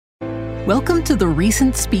Welcome to the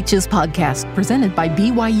Recent Speeches podcast presented by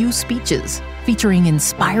BYU Speeches, featuring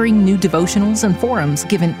inspiring new devotionals and forums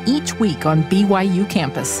given each week on BYU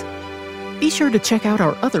campus. Be sure to check out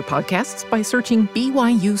our other podcasts by searching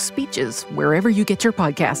BYU Speeches wherever you get your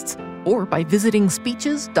podcasts, or by visiting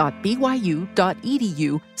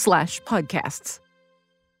speeches.byu.edu/podcasts.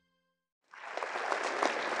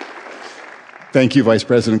 Thank you, Vice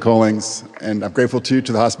President Collings, and I'm grateful to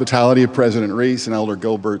the hospitality of President Reese and Elder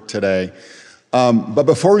Gilbert today. But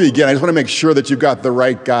before we begin, I just want to make sure that you've got the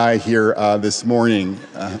right guy here this morning.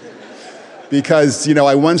 Because,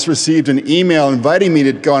 I once received an email inviting me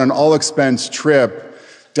to go on an all-expense trip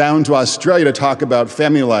down to Australia to talk about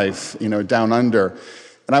family life, down under.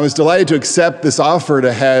 And I was delighted to accept this offer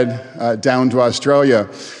to head down to Australia.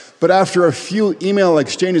 But after a few email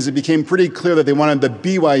exchanges, it became pretty clear that they wanted the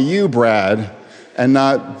BYU Brad and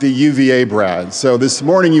not the UVA Brad. So this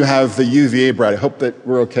morning you have the UVA Brad. I hope that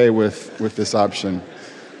we're okay with this option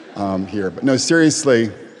here. But no,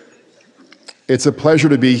 seriously, it's a pleasure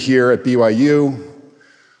to be here at BYU.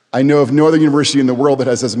 I know of no other university in the world that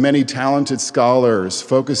has as many talented scholars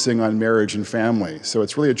focusing on marriage and family. So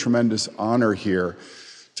it's really a tremendous honor here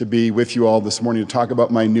to be with you all this morning to talk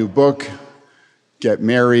about my new book, Get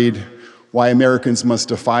Married, Why Americans Must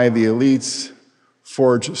Defy the Elites,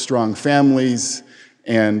 Forge Strong Families,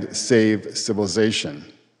 and Save Civilization.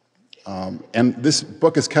 And this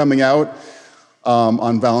book is coming out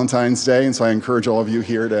on Valentine's Day, and so I encourage all of you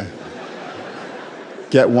here to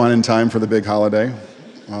get one in time for the big holiday.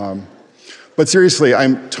 But seriously,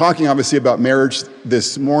 I'm talking obviously about marriage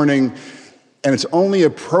this morning, and it's only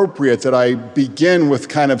appropriate that I begin with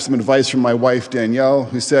kind of some advice from my wife, Danielle,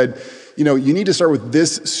 who said, you need to start with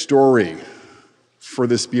this story for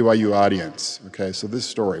this BYU audience. Okay, so this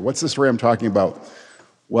story. What's the story I'm talking about?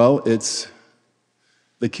 Well, it's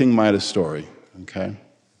the King Midas story, okay?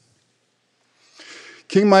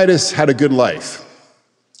 King Midas had a good life.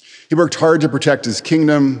 He worked hard to protect his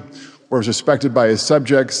kingdom, was respected by his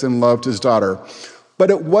subjects, and loved his daughter. But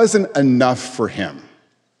it wasn't enough for him.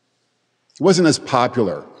 He wasn't as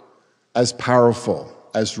popular, as powerful,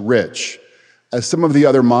 as rich as some of the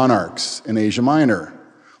other monarchs in Asia Minor.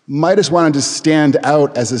 Midas wanted to stand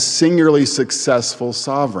out as a singularly successful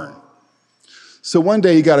sovereign. So one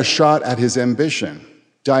day he got a shot at his ambition.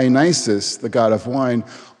 Dionysus, the god of wine,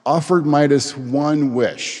 offered Midas one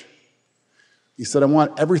wish. He said, "I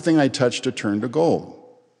want everything I touch to turn to gold,"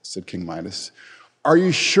 said King Midas. "Are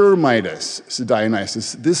you sure, Midas?" said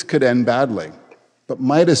Dionysus. "This could end badly." But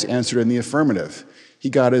Midas answered in the affirmative. He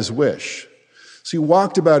got his wish. So he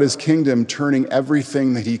walked about his kingdom, turning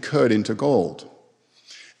everything that he could into gold.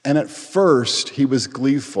 And at first, he was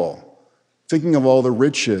gleeful, thinking of all the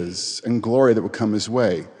riches and glory that would come his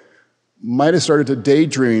way. Midas started to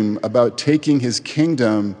daydream about taking his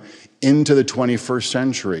kingdom into the 21st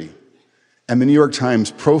century. And the New York Times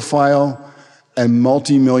profile and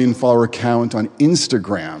multi-million follower account on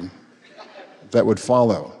Instagram that would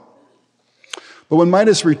follow. But when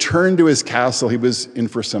Midas returned to his castle, he was in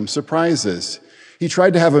for some surprises. He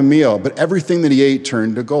tried to have a meal, but everything that he ate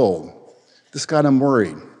turned to gold. This got him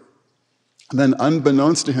worried. And then,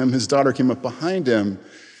 unbeknownst to him, his daughter came up behind him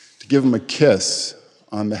to give him a kiss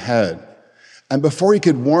on the head. And before he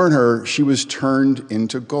could warn her, she was turned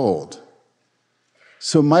into gold.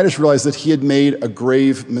 So Midas realized that he had made a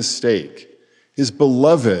grave mistake. His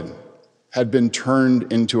beloved had been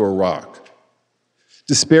turned into a rock.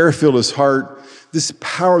 Despair filled his heart. This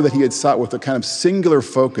power that he had sought with a kind of singular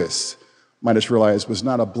focus, Midas realized, was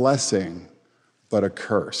not a blessing, but a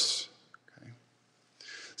curse.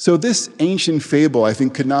 So this ancient fable, I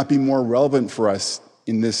think, could not be more relevant for us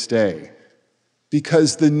in this day,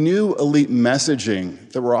 because the new elite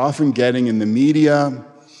messaging that we're often getting in the media,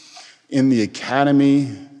 in the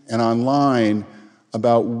academy, and online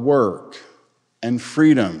about work and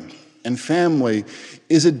freedom and family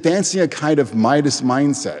is advancing a kind of Midas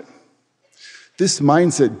mindset. This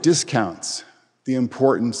mindset discounts the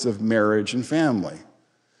importance of marriage and family.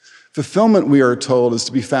 Fulfillment, we are told, is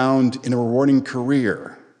to be found in a rewarding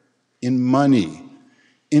career, in money,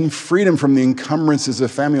 in freedom from the encumbrances of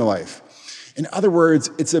family life. In other words,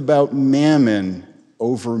 it's about mammon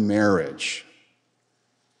over marriage.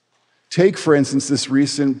 Take, for instance, this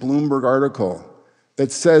recent Bloomberg article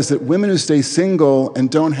that says that women who stay single and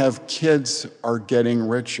don't have kids are getting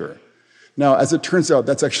richer. Now, as it turns out,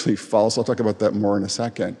 that's actually false. I'll talk about that more in a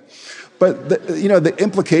second. But the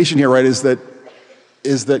implication here, right, is that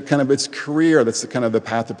kind of it's career that's kind of the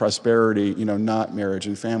path to prosperity, not marriage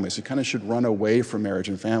and family. So you kind of should run away from marriage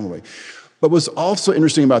and family. But what's also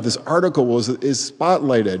interesting about this article is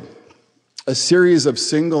spotlighted a series of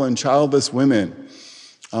single and childless women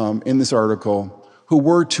in this article who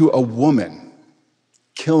were to a woman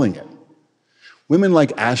killing it. Women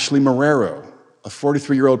like Ashley Marrero, a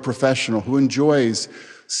 43-year-old professional who enjoys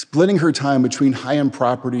splitting her time between high-end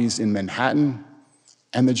properties in Manhattan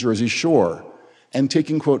and the Jersey Shore, and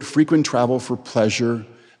taking, quote, frequent travel for pleasure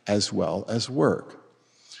as well as work,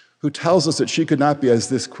 who tells us that she could not be, as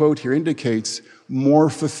this quote here indicates, more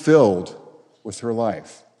fulfilled with her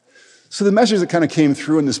life. So the message that kind of came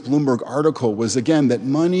through in this Bloomberg article was, again, that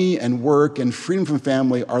money and work and freedom from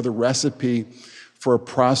family are the recipe for a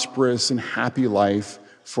prosperous and happy life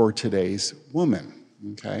for today's woman,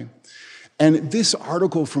 okay? And this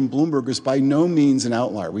article from Bloomberg is by no means an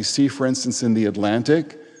outlier. We see, for instance, in The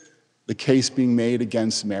Atlantic, the case being made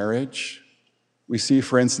against marriage. We see,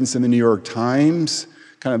 for instance, in the New York Times,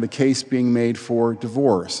 kind of the case being made for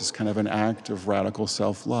divorce as kind of an act of radical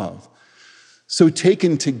self-love. So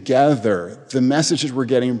taken together, the messages we're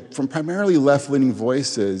getting from primarily left-leaning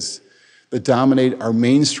voices that dominate our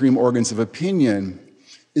mainstream organs of opinion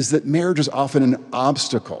is that marriage is often an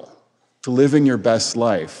obstacle to living your best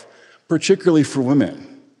life, particularly for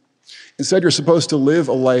women. Instead, you're supposed to live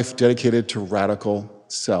a life dedicated to radical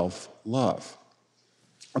self-love.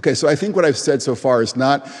 Okay, so I think what I've said so far is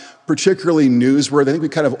not particularly newsworthy. I think we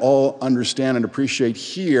kind of all understand and appreciate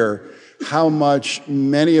here how much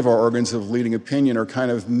many of our organs of leading opinion are kind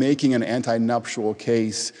of making an anti-nuptial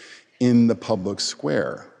case in the public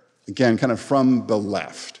square. Again, kind of from the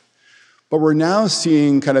left. But we're now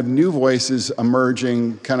seeing kind of new voices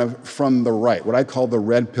emerging kind of from the right, what I call the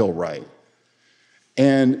red pill right.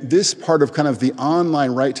 And this part of kind of the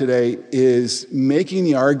online right today is making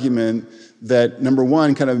the argument that, number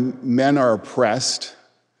one, kind of men are oppressed,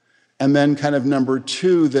 and then kind of number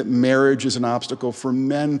two, that marriage is an obstacle for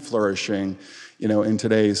men flourishing, in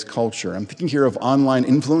today's culture. I'm thinking here of online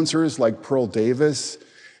influencers like Pearl Davis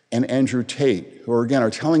and Andrew Tate, who are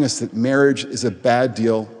telling us that marriage is a bad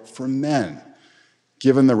deal for men,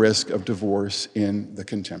 given the risk of divorce in the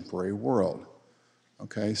contemporary world.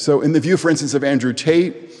 Okay, so in the view, for instance, of Andrew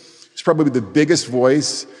Tate, who's probably the biggest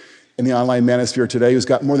voice in the online manosphere today, who's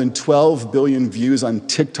got more than 12 billion views on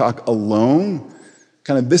TikTok alone,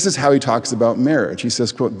 this is how he talks about marriage. He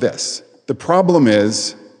says, quote, this: "The problem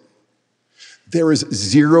is there is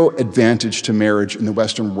zero advantage to marriage in the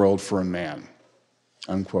Western world for a man,"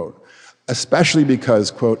 unquote. Especially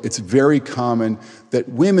because, quote, "it's very common that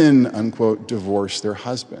women," unquote, "divorce their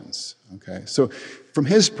husbands." Okay, so from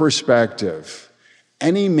his perspective,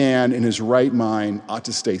 any man in his right mind ought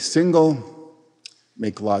to stay single,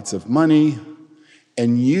 make lots of money,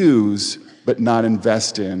 and use but not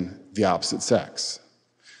invest in the opposite sex.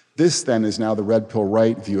 This, then, is now the red pill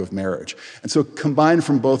right view of marriage. And so combined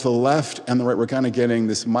from both the left and the right, we're kind of getting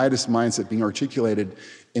this Midas mindset being articulated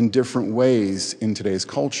in different ways in today's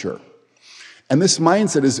culture. And this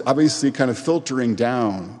mindset is obviously kind of filtering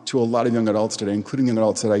down to a lot of young adults today, including young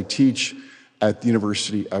adults that I teach at the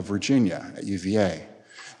University of Virginia, at UVA.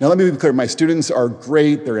 Now, let me be clear. My students are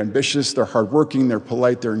great. They're ambitious. They're hardworking. They're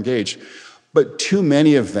polite. They're engaged. But too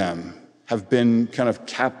many of them have been kind of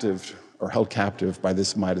captive or held captive by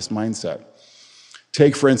this Midas mindset.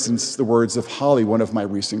 Take, for instance, the words of Holly, one of my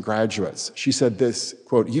recent graduates. She said this,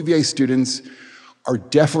 quote, "UVA students are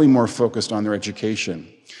definitely more focused on their education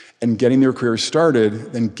and getting their careers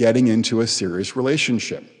started than getting into a serious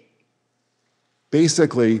relationship."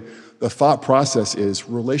 Basically, the thought process is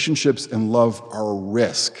relationships and love are a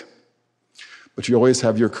risk, but you always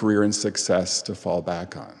have your career and success to fall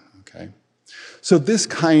back on, okay? So this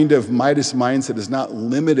kind of Midas mindset is not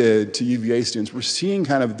limited to UVA students. We're seeing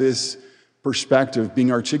kind of this perspective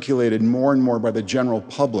being articulated more and more by the general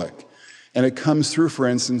public. And it comes through, for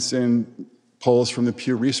instance, in polls from the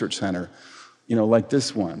Pew Research Center, like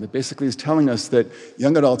this one, that basically is telling us that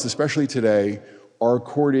young adults, especially today, are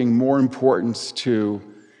according more importance to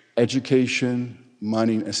education,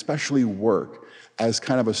 money, and especially work, as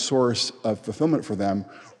kind of a source of fulfillment for them,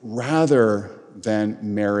 rather than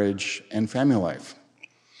marriage and family life.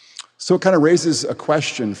 So it kind of raises a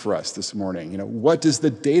question for us this morning. What does the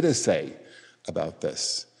data say about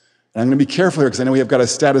this? And I'm going to be careful here because I know we have got a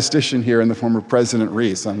statistician here in the form of President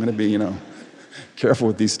Reese. So I'm going to be, careful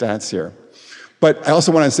with these stats here. But I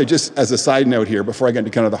also want to say, just as a side note here, before I get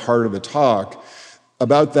into kind of the heart of the talk,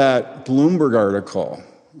 about that Bloomberg article,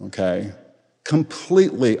 okay,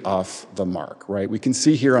 completely off the mark, right? We can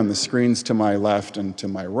see here on the screens to my left and to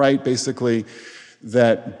my right, basically,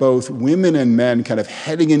 that both women and men kind of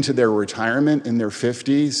heading into their retirement in their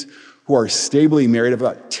 50s who are stably married have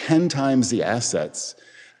about 10 times the assets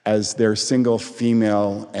as their single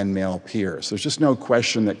female and male peers. There's just no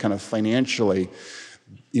question that kind of financially,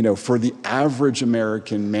 for the average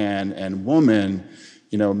American man and woman,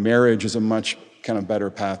 marriage is a much kind of better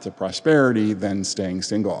path to prosperity than staying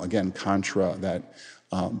single. Again, contra that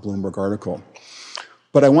Bloomberg article.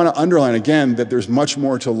 But I want to underline again that there's much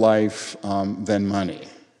more to life than money.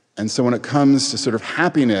 And so when it comes to sort of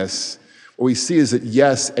happiness, what we see is that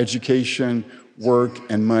yes, education, work,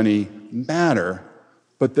 and money matter,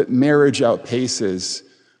 but that marriage outpaces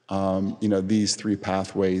these three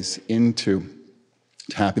pathways into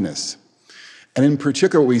happiness. And in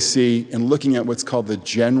particular, what we see in looking at what's called the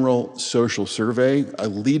General Social Survey, a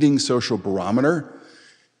leading social barometer,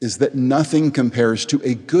 is that nothing compares to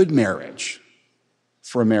a good marriage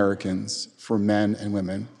for Americans, for men and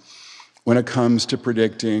women, when it comes to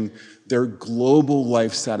predicting their global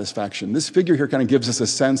life satisfaction. This figure here kind of gives us a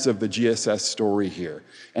sense of the GSS story here.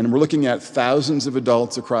 And we're looking at thousands of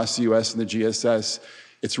adults across the US in the GSS.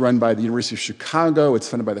 It's run by the University of Chicago. It's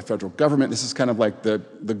funded by the federal government. This is kind of like the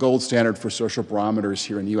gold standard for social barometers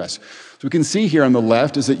here in the US. So we can see here on the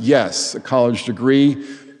left is that yes, a college degree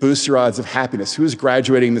boosts your odds of happiness. Who is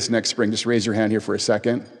graduating this next spring? Just raise your hand here for a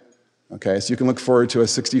second. Okay, so you can look forward to a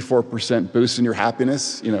 64% boost in your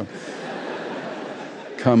happiness,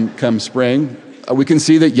 come spring. We can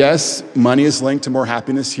see that yes, money is linked to more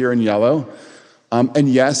happiness here in yellow. And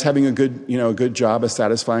yes, having a good job, a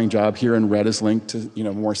satisfying job here in red is linked to,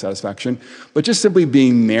 more satisfaction. But just simply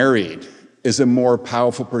being married is a more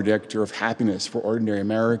powerful predictor of happiness for ordinary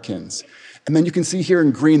Americans. And then you can see here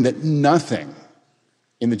in green that nothing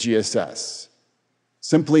in the GSS,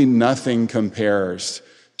 simply nothing compares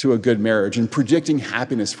to a good marriage and predicting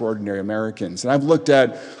happiness for ordinary Americans. And I've looked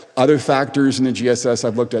at other factors in the GSS.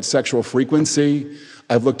 I've looked at sexual frequency.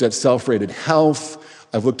 I've looked at self-rated health.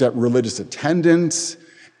 I've looked at religious attendance.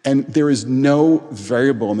 And there is no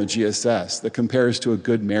variable in the GSS that compares to a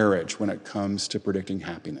good marriage when it comes to predicting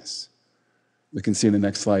happiness. We can see in the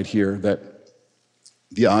next slide here that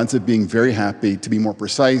the odds of being very happy, to be more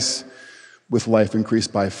precise, with life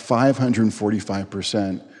increased by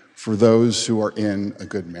 545% for those who are in a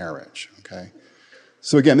good marriage, okay?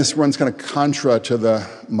 So again, this runs kind of contra to the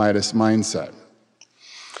Midas mindset.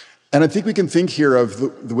 And I think we can think here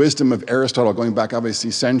of the wisdom of Aristotle going back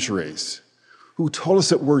obviously centuries, who told us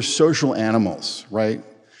that we're social animals, right?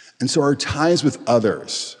 And so our ties with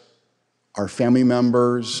others, our family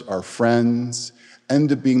members, our friends,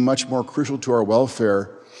 end up being much more crucial to our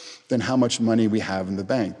welfare than how much money we have in the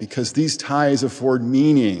bank, because these ties afford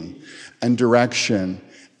meaning and direction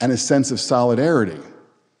and a sense of solidarity.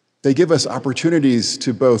 They give us opportunities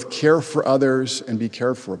to both care for others and be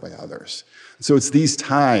cared for by others. So it's these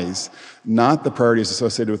ties, not the priorities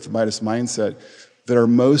associated with the Midas mindset, that are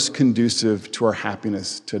most conducive to our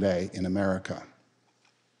happiness today in America.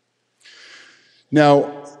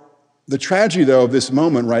 Now, the tragedy, though, of this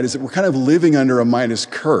moment, right, is that we're kind of living under a Midas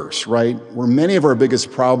curse, right, where many of our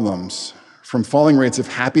biggest problems, from falling rates of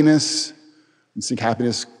happiness, you see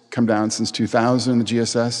happiness come down since 2000 in the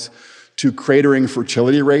GSS, to cratering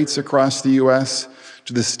fertility rates across the US,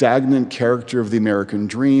 to the stagnant character of the American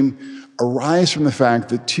dream, arise from the fact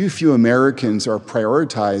that too few Americans are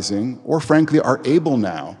prioritizing, or frankly are able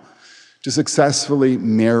now, to successfully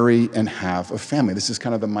marry and have a family. This is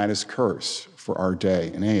kind of the Midas curse for our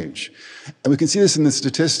day and age. And we can see this in the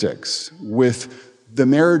statistics, with the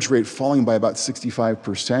marriage rate falling by about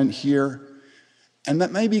 65% here. And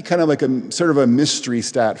that may be kind of like a sort of a mystery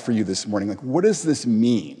stat for you this morning. Like, what does this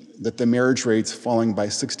mean, that the marriage rate's falling by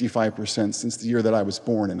 65% since the year that I was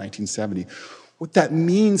born in 1970? What that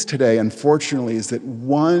means today, unfortunately, is that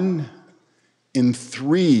 1 in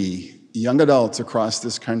 3 young adults across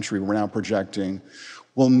this country, we're now projecting,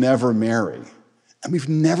 will never marry. And we've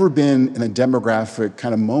never been in a demographic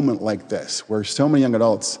kind of moment like this, where so many young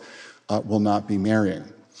adults will not be marrying.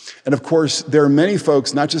 And of course, there are many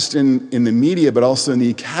folks, not just in the media, but also in the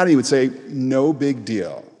academy, would say, no big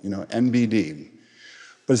deal, NBD.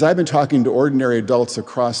 But as I've been talking to ordinary adults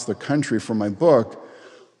across the country for my book,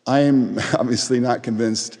 I am obviously not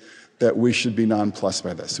convinced that we should be nonplussed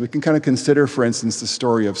by this. So we can kind of consider, for instance, the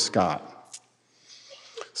story of Scott.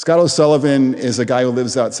 Scott O'Sullivan is a guy who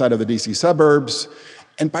lives outside of the DC suburbs,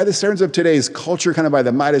 and by the standards of today's culture, kind of by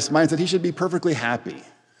the Midas mindset, he should be perfectly happy.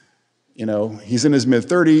 He's in his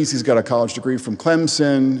mid-30s, he's got a college degree from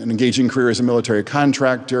Clemson, an engaging career as a military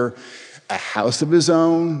contractor, a house of his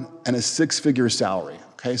own, and a 6-figure salary,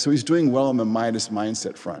 okay? So he's doing well on the Midas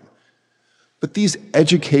mindset front. But these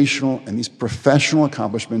educational and these professional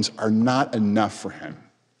accomplishments are not enough for him.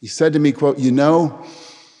 He said to me, quote,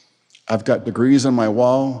 I've got degrees on my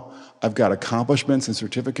wall, I've got accomplishments and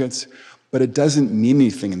certificates, but it doesn't mean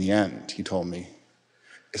anything in the end, he told me.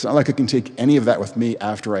 It's not like I can take any of that with me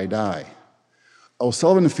after I die.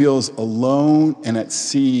 O'Sullivan feels alone and at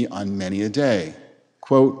sea on many a day.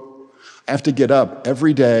 Quote, I have to get up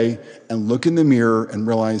every day and look in the mirror and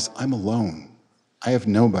realize I'm alone. I have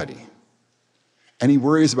nobody. And he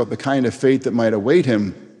worries about the kind of fate that might await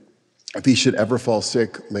him if he should ever fall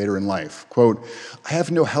sick later in life. Quote, I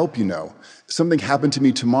have no help, you know. If something happened to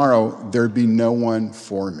me tomorrow, there'd be no one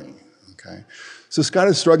for me. Okay? So Scott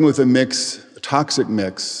is struggling with a toxic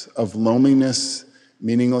mix of loneliness,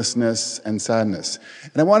 meaninglessness, and sadness.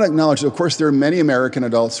 And I want to acknowledge, of course, there are many American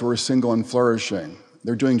adults who are single and flourishing.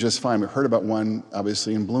 They're doing just fine. We heard about one,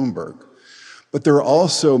 obviously, in Bloomberg. But there are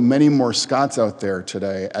also many more Scots out there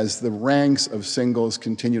today as the ranks of singles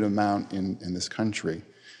continue to mount in this country.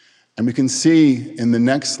 And we can see in the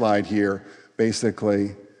next slide here,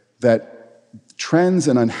 basically, that trends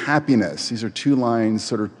and unhappiness, these are two lines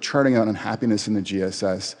sort of charting out unhappiness in the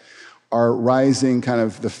GSS, are rising kind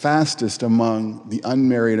of the fastest among the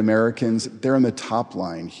unmarried Americans. They're in the top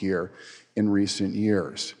line here in recent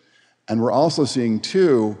years. And we're also seeing,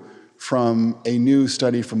 too, from a new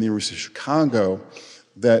study from the University of Chicago,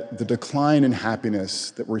 that the decline in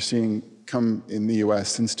happiness that we're seeing come in the US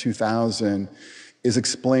since 2000 is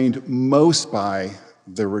explained most by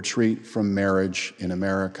the retreat from marriage in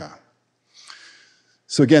America.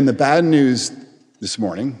 So again, the bad news this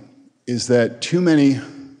morning is that too many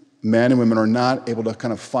men and women are not able to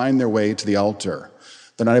kind of find their way to the altar.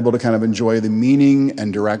 They're not able to kind of enjoy the meaning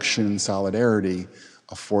and direction and solidarity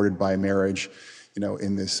afforded by marriage,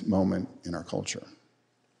 in this moment in our culture.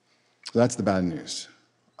 So that's the bad news.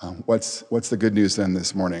 What's the good news then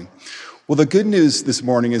this morning? Well, the good news this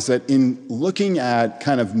morning is that in looking at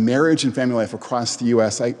kind of marriage and family life across the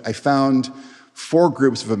US, I found 4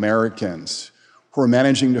 groups of Americans who are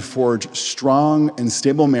managing to forge strong and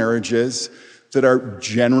stable marriages that are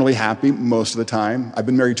generally happy most of the time. I've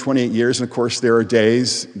been married 28 years, and of course there are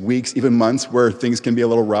days, weeks, even months where things can be a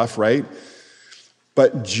little rough, right?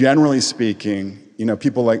 But generally speaking,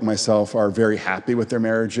 people like myself are very happy with their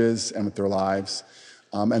marriages and with their lives.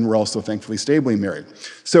 And we're also thankfully stably married.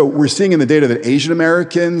 So we're seeing in the data that Asian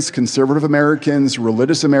Americans, conservative Americans,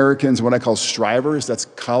 religious Americans, what I call strivers, that's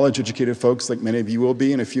college-educated folks like many of you will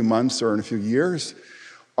be in a few months or in a few years,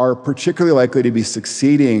 are particularly likely to be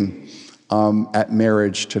succeeding at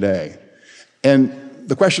marriage today. And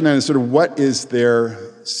the question then is sort of what is their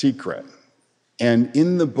secret? And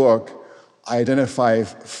in the book, I identify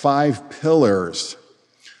 5 pillars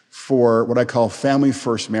for what I call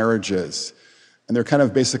family-first marriages. And they're kind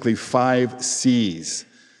of basically 5 C's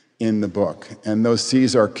in the book. And those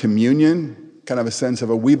C's are communion, kind of a sense of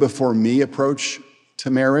a we before me approach to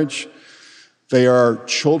marriage. They are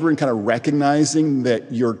children kind of recognizing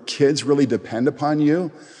that your kids really depend upon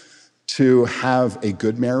you to have a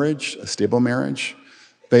good marriage, a stable marriage.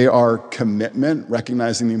 They are commitment,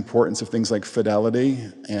 recognizing the importance of things like fidelity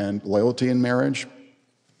and loyalty in marriage.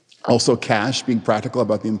 Also cash, being practical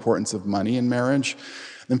about the importance of money in marriage.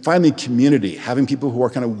 Then finally, community, having people who are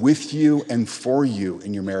kind of with you and for you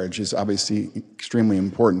in your marriage is obviously extremely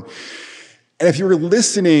important. And if you were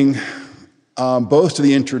listening both to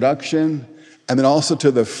the introduction and then also to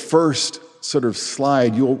the first sort of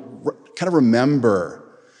slide, you'll kind of remember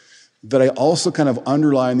that I also kind of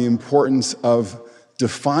underline the importance of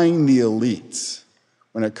defying the elites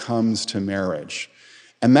when it comes to marriage.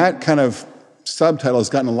 And that kind of subtitle has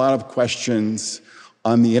gotten a lot of questions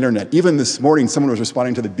on the internet. Even this morning, someone was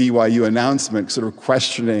responding to the BYU announcement, sort of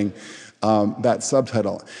questioning that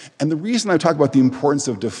subtitle. And the reason I talk about the importance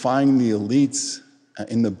of defying the elites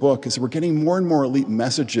in the book is that we're getting more and more elite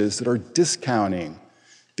messages that are discounting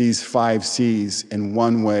these 5 C's in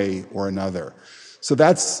one way or another. So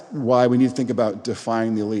that's why we need to think about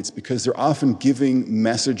defying the elites, because they're often giving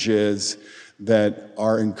messages that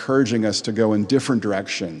are encouraging us to go in different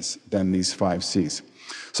directions than these 5 C's.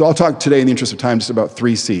 So I'll talk today in the interest of time just about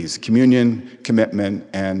 3 C's: communion, commitment,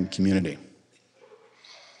 and community.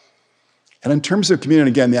 And in terms of communion,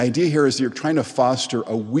 again, the idea here is that you're trying to foster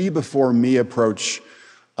a we before me approach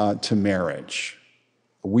to marriage.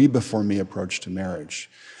 A we before me approach to marriage.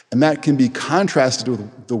 And that can be contrasted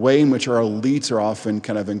with the way in which our elites are often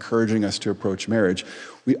kind of encouraging us to approach marriage.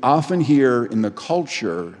 We often hear in the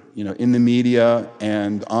culture, in the media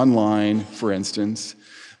and online, for instance,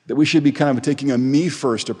 that we should be kind of taking a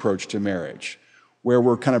me-first approach to marriage, where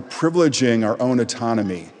we're kind of privileging our own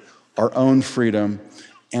autonomy, our own freedom,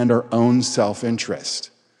 and our own self-interest.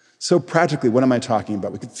 So practically, what am I talking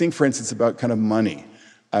about? We could think, for instance, about kind of money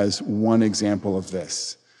as one example of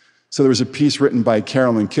this. So there was a piece written by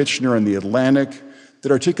Carolyn Kitchener in The Atlantic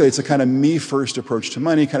that articulates a kind of me-first approach to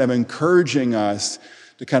money, kind of encouraging us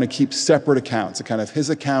to kind of keep separate accounts, a kind of his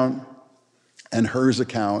account and hers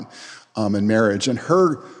account in marriage. And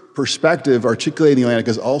her perspective articulating the Atlantic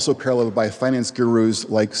is also paralleled by finance gurus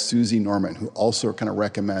like Susie Norman, who also kind of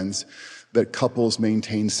recommends that couples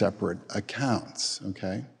maintain separate accounts,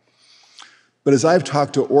 okay? But as I've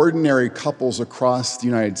talked to ordinary couples across the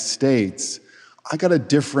United States, I got a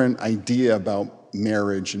different idea about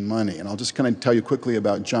marriage and money. And I'll just kind of tell you quickly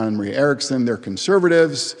about John and Maria Erickson. They're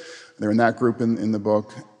conservatives. They're in that group in the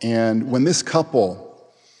book. And when this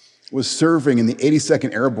couple was serving in the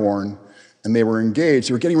 82nd Airborne and they were engaged,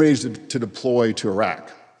 they were getting ready to deploy to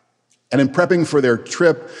Iraq. And in prepping for their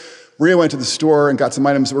trip, Maria went to the store and got some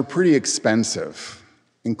items that were pretty expensive,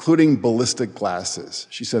 including ballistic glasses.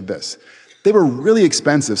 She said this: they were really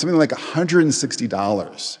expensive, something like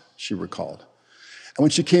 $160, she recalled. And when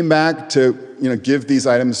she came back to give these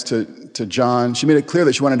items to John, she made it clear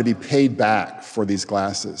that she wanted to be paid back for these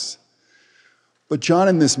glasses. But John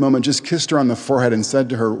in this moment just kissed her on the forehead and said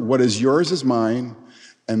to her, "What is yours is mine,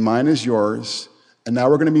 and mine is yours, and now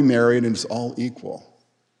we're going to be married and it's all equal."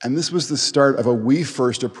 And this was the start of a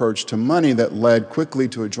we-first approach to money that led quickly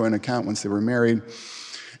to a joint account once they were married.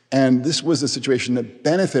 And this was a situation that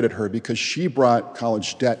benefited her because she brought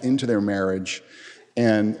college debt into their marriage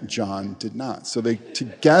and John did not. So they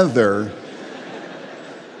together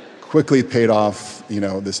quickly paid off,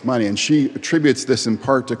 this money. And she attributes this in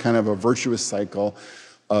part to kind of a virtuous cycle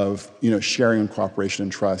of, sharing and cooperation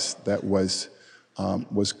and trust that was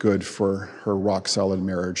good for her rock-solid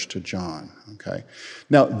marriage to John, okay?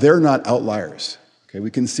 Now, they're not outliers, okay? We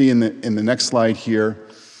can see in the next slide here,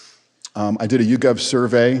 I did a YouGov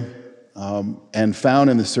survey and found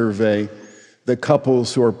in the survey that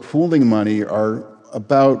couples who are pooling money are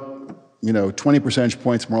about 20 percentage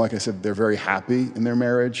points more, like I said, they're very happy in their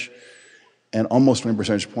marriage, and almost 20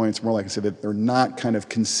 percentage points more, like I said, that they're not kind of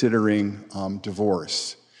considering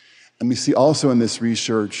divorce. And we see also in this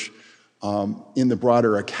research, in the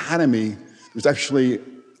broader academy, there's actually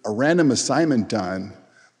a random assignment done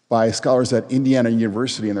by scholars at Indiana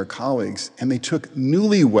University and their colleagues, and they took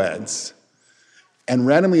newlyweds and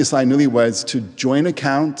randomly assigned newlyweds to joint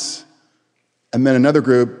accounts and then another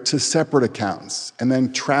group to separate accounts, and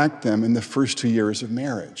then tracked them in the first 2 years of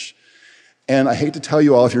marriage. And I hate to tell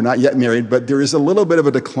you all if you're not yet married, but there is a little bit of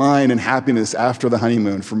a decline in happiness after the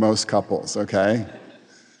honeymoon for most couples, okay?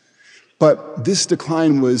 But this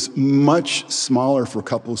decline was much smaller for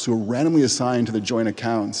couples who were randomly assigned to the joint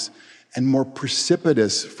accounts and more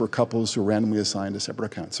precipitous for couples who were randomly assigned to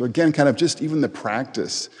separate accounts. So again, kind of just even the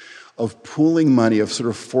practice of pooling money, of sort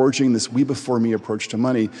of forging this we before me approach to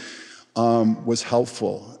money was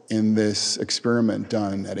helpful in this experiment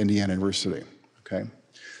done at Indiana University, okay?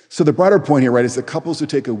 So the broader point here, right, is that couples who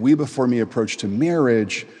take a we before me approach to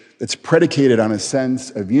marriage that's predicated on a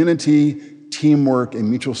sense of unity, teamwork, and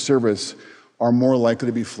mutual service are more likely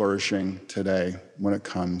to be flourishing today when it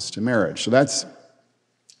comes to marriage. So that's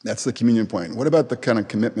the communion point. What about the kind of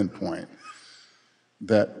commitment point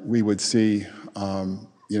that we would see,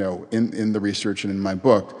 in the research and in my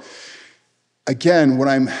book? Again, what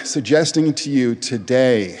I'm suggesting to you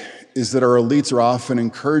today is that our elites are often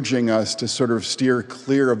encouraging us to sort of steer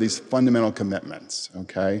clear of these fundamental commitments,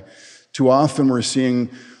 okay? Too often we're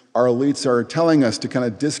seeing our elites are telling us to kind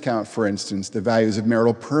of discount, for instance, the values of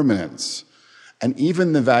marital permanence and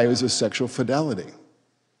even the values of sexual fidelity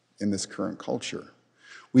in this current culture.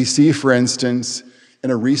 We see, for instance,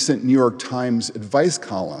 in a recent New York Times advice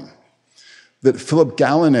column that Philip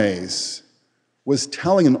Galanese was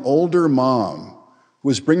telling an older mom who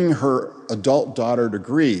was bringing her adult daughter to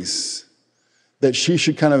Greece that she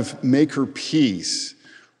should kind of make her peace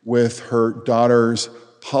with her daughter's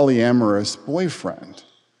polyamorous boyfriend.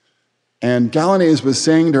 And Galanese was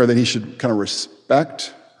saying to her that he should kind of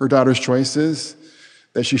respect her daughter's choices,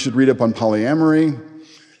 that she should read up on polyamory,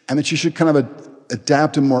 and that she should kind of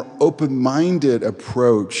adapt a more open-minded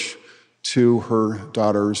approach to her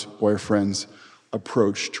daughter's boyfriend's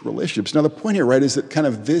approach to relationships. Now, the point here, right, is that kind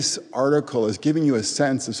of this article is giving you a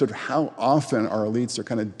sense of sort of how often our elites are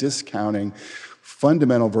kind of discounting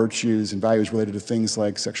fundamental virtues and values related to things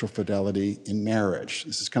like sexual fidelity in marriage.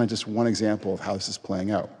 This is kind of just one example of how this is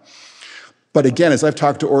playing out. But again, as I've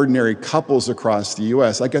talked to ordinary couples across the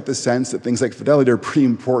US, I get the sense that things like fidelity are pretty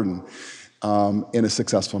important in a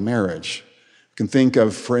successful marriage. You can think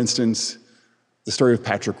of, for instance, the story of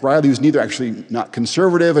Patrick Riley, who's neither actually not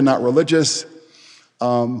conservative and not religious,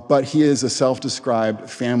 but he is a self-described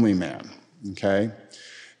family man, okay?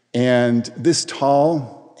 And this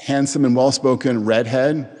tall, handsome, and well-spoken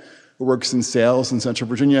redhead who works in sales in Central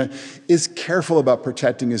Virginia is careful about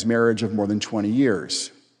protecting his marriage of more than 20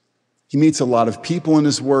 years. He meets a lot of people in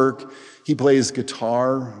his work. He plays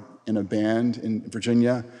guitar in a band in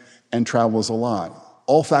Virginia and travels a lot.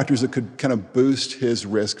 all factors that could kind of boost his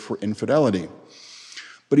risk for infidelity.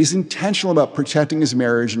 But he's intentional about protecting his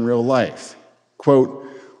marriage in real life. Quote,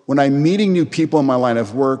 "When I'm meeting new people in my line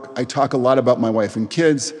of work, I talk a lot about my wife and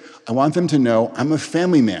kids. I want them to know I'm a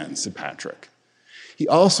family man," said Patrick. He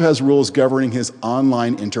also has rules governing his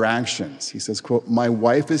online interactions. He says, quote, "My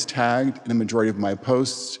wife is tagged in a majority of my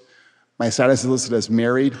posts. My status is listed as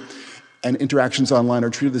married, and interactions online are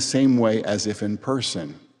treated the same way as if in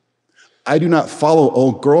person. I do not follow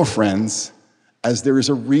old girlfriends, as there is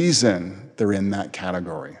a reason they're in that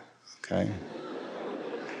category," okay?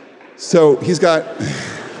 So he's got,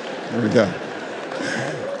 there we go.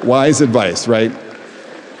 Wise advice, right?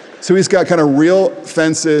 So he's got kind of real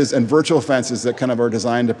fences and virtual fences that kind of are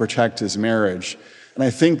designed to protect his marriage. And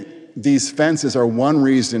I think these fences are one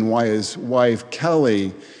reason why his wife,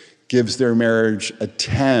 Kelly, gives their marriage a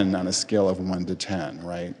 10 on a scale of 1 to 10,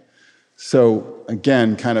 right? So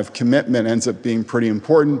again, kind of commitment ends up being pretty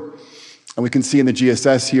important. And we can see in the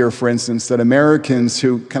GSS here, for instance, that Americans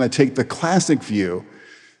who kind of take the classic view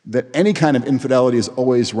that any kind of infidelity is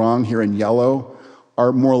always wrong, here in yellow,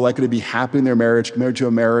 are more likely to be happy in their marriage compared to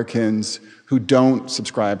Americans who don't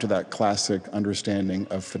subscribe to that classic understanding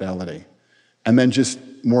of fidelity. And then just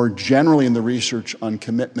more generally in the research on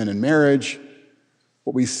commitment and marriage,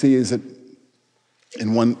 what we see is that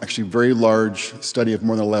in one actually very large study of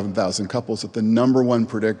more than 11,000 couples, that the number one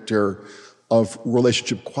predictor of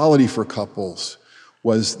relationship quality for couples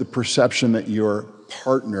was the perception that your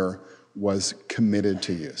partner was committed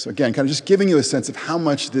to you. So again, kind of just giving you a sense of how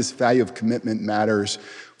much this value of commitment matters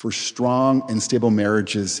for strong and stable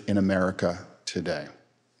marriages in America today.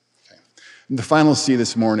 Okay. And the final C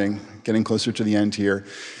this morning, getting closer to the end here,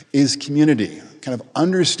 is community. Kind of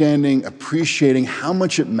understanding, appreciating how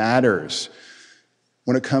much it matters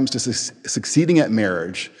when it comes to succeeding at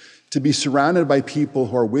marriage, to be surrounded by people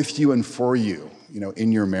who are with you and for you,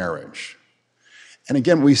 in your marriage. And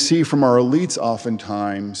again, what we see from our elites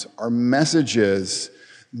oftentimes are messages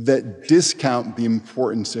that discount the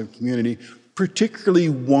importance of community, particularly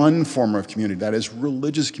one form of community, that is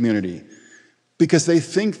religious community, because they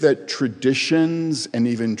think that traditions, and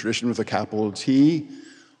even tradition with a capital T,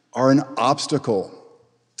 are an obstacle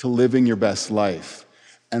to living your best life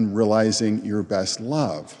and realizing your best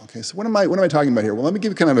love. Okay, so what am I talking about here? Well, let me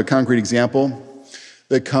give you kind of a concrete example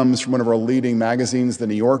that comes from one of our leading magazines, The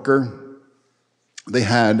New Yorker. They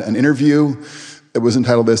had an interview that was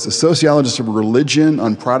entitled this, "The Sociologist of Religion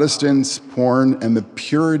on Protestants, Porn, and the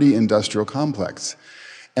Purity Industrial Complex."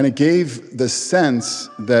 And it gave the sense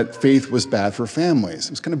that faith was bad for families.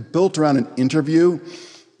 It was kind of built around an interview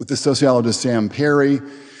with the sociologist Sam Perry.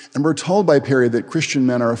 And we're told by Perry that Christian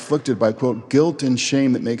men are afflicted by, quote, guilt and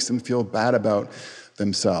shame that makes them feel bad about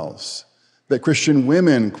themselves. That Christian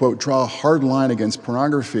women, quote, draw a hard line against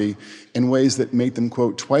pornography in ways that make them,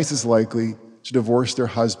 quote, twice as likely to divorce their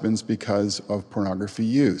husbands because of pornography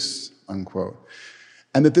use, unquote.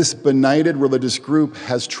 And that this benighted religious group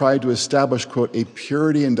has tried to establish, quote, a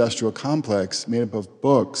purity industrial complex made up of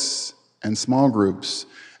books and small groups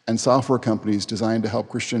and software companies designed to help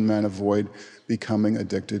Christian men avoid becoming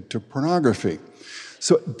addicted to pornography.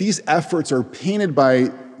 So these efforts are painted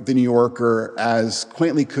by The New Yorker as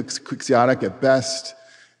quaintly quixotic at best,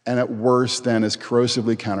 and at worst then as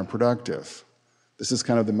corrosively counterproductive. This is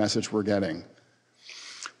kind of the message we're getting.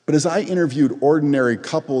 But as I interviewed ordinary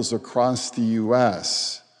couples across the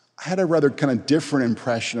US, I had a rather kind of different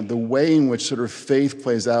impression of the way in which sort of faith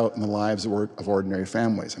plays out in the lives of ordinary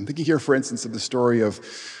families. I'm thinking here, for instance, of the story of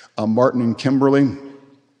Martin and Kimberly,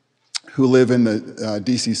 who live in the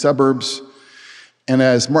DC suburbs. And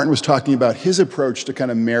as Martin was talking about his approach to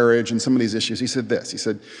kind of marriage and some of these issues, he said this. He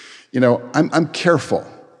said, I'm careful.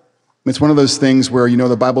 It's one of those things where,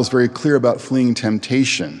 the Bible's very clear about fleeing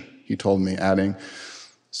temptation, he told me, adding,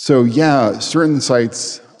 so yeah, certain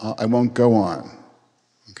sites I won't go on,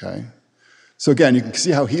 okay? So again, you can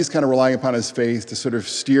see how he's kind of relying upon his faith to sort of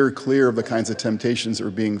steer clear of the kinds of temptations that are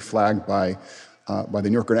being flagged by the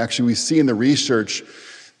New Yorker. And actually, we see in the research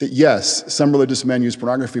that yes, some religious men use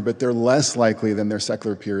pornography, but they're less likely than their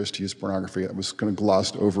secular peers to use pornography. That was kind of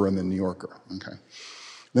glossed over in the New Yorker, okay?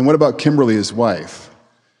 Then what about Kimberly, his wife?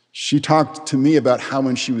 She talked to me about how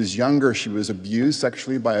when she was younger, she was abused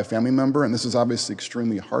sexually by a family member, and this was obviously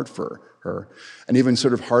extremely hard for her, and even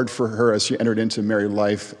sort of hard for her as she entered into married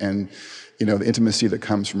life and, the intimacy that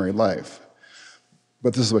comes from married life.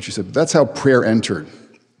 But this is what she said, that's how prayer entered,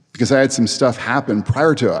 because I had some stuff happen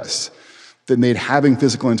prior to us that made having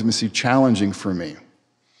physical intimacy challenging for me.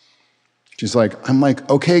 She's like, I'm like,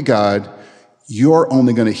 okay, God, you're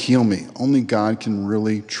only going to heal me. Only God can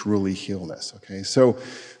really, truly heal this, okay? So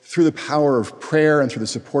through the power of prayer and through the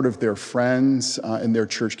support of their friends in their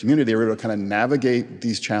church community, they were able to kind of navigate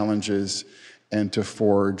these challenges and to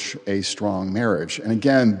forge a strong marriage. And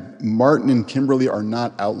again, Martin and Kimberly are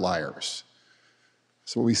not outliers.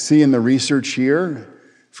 So what we see in the research here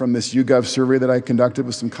from this YouGov survey that I conducted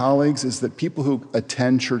with some colleagues is that people who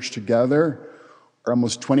attend church together are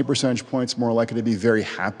almost 20 percentage points more likely to be very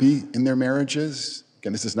happy in their marriages.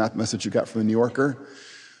 Again, this is not the message you got from the New Yorker.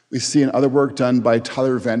 We see in other work done by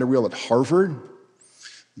Tyler Vanderweel at Harvard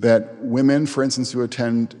that women, for instance, who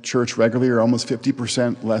attend church regularly are almost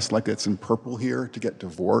 50% less likely, it's in purple here, to get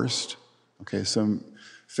divorced. Okay, so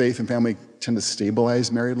faith and family tend to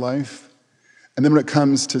stabilize married life. And then when it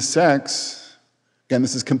comes to sex, again,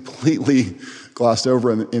 this is completely glossed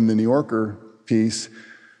over in the New Yorker piece,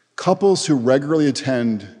 couples who regularly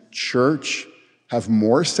attend church have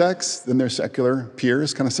more sex than their secular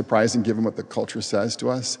peers, kind of surprising given what the culture says to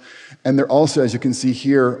us. And they're also, as you can see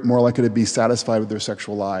here, more likely to be satisfied with their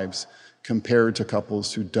sexual lives compared to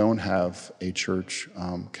couples who don't have a church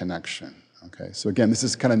connection. Okay, so again, this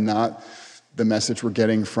is kind of not the message we're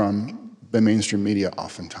getting from the mainstream media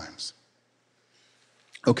oftentimes.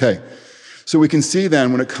 Okay, so we can see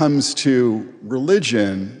then when it comes to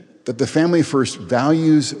religion that the family first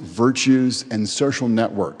values, virtues, and social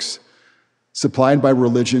networks supplied by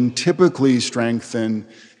religion typically strengthen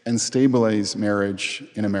and stabilize marriage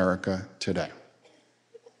in America today.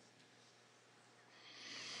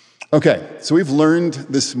 Okay, so we've learned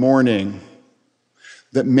this morning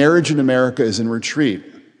that marriage in America is in retreat,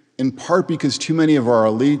 in part because too many of our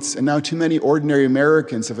elites and now too many ordinary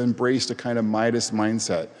Americans have embraced a kind of Midas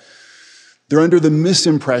mindset. They're under the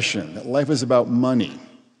misimpression that life is about money,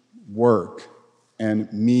 work,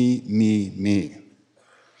 and me.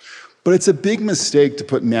 But it's a big mistake to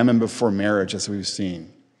put Mammon before marriage, as we've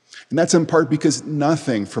seen. And that's in part because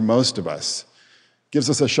nothing, for most of us, gives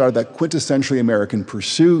us a shot at that quintessentially American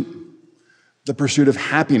pursuit, the pursuit of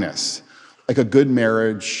happiness, like a good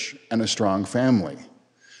marriage and a strong family.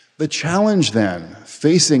 The challenge then,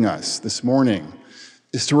 facing us this morning,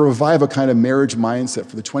 is to revive a kind of marriage mindset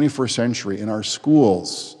for the 21st century in our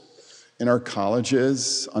schools, in our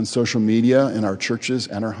colleges, on social media, in our churches,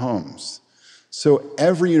 and our homes. So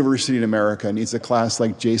every university in America needs a class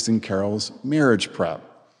like Jason Carroll's Marriage Prep.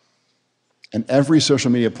 And every social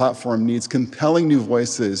media platform needs compelling new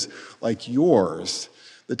voices like yours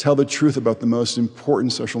that tell the truth about the most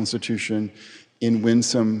important social institution in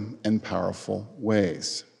winsome and powerful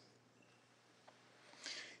ways.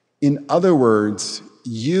 In other words,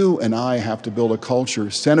 you and I have to build a culture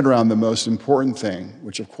centered around the most important thing,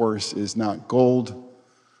 which of course is not gold,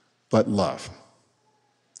 but love.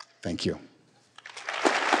 Thank you.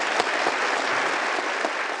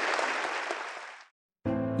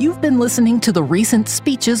 You've been listening to the Recent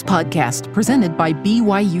Speeches podcast presented by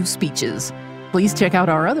BYU Speeches. Please check out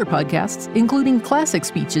our other podcasts, including classic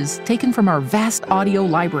speeches taken from our vast audio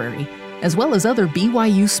library, as well as other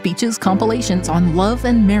BYU Speeches compilations on love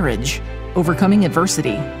and marriage, overcoming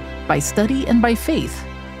adversity, by study and by faith.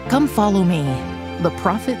 Come follow me, the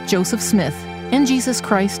prophet Joseph Smith, and Jesus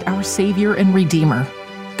Christ, our Savior and Redeemer.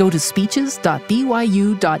 Go to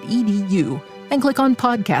speeches.byu.edu and click on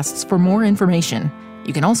podcasts for more information.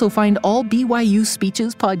 You can also find all BYU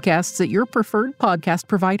Speeches podcasts at your preferred podcast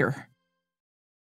provider.